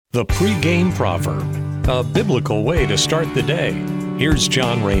The pregame proverb, a biblical way to start the day. Here's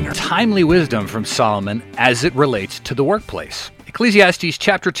John Rayner. Timely wisdom from Solomon as it relates to the workplace. Ecclesiastes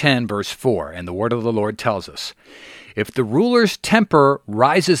chapter 10, verse 4, and the word of the Lord tells us, "If the ruler's temper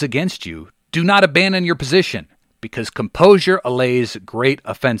rises against you, do not abandon your position, because composure allays great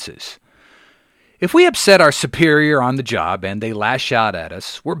offenses." If we upset our superior on the job and they lash out at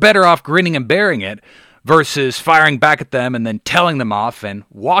us, we're better off grinning and bearing it versus firing back at them and then telling them off and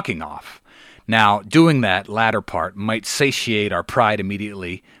walking off. Now, doing that latter part might satiate our pride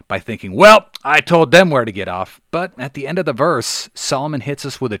immediately by thinking, well, I told them where to get off. But at the end of the verse, Solomon hits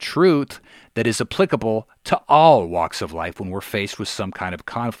us with a truth that is applicable to all walks of life when we're faced with some kind of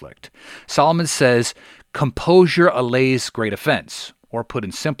conflict. Solomon says, composure allays great offense, or put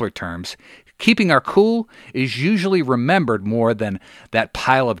in simpler terms, keeping our cool is usually remembered more than that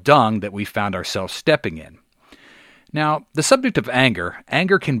pile of dung that we found ourselves stepping in. Now, the subject of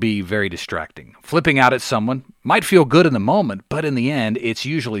anger can be very distracting. Flipping out at someone might feel good in the moment, but in the end, it's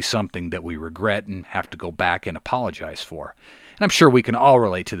usually something that we regret and have to go back and apologize for. And I'm sure we can all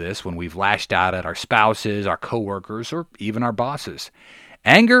relate to this when we've lashed out at our spouses, our coworkers, or even our bosses.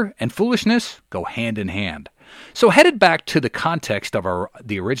 Anger and foolishness go hand in hand. So headed back to the context of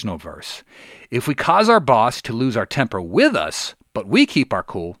the original verse, if we cause our boss to lose our temper with us, but we keep our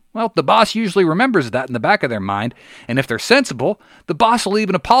cool, well, the boss usually remembers that in the back of their mind, and if they're sensible, the boss will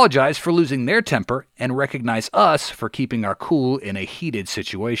even apologize for losing their temper and recognize us for keeping our cool in a heated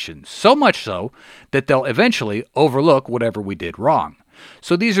situation. So much so that they'll eventually overlook whatever we did wrong.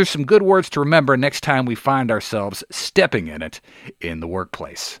 So these are some good words to remember next time we find ourselves stepping in it in the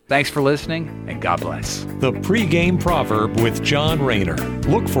workplace. Thanks for listening, and God bless. The pregame proverb with John Rayner.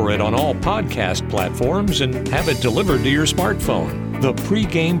 Look for it on all podcast platforms and have it delivered to your smartphone. The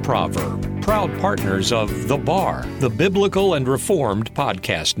pregame proverb, proud partners of The Bar, the Biblical and Reformed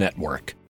Podcast Network.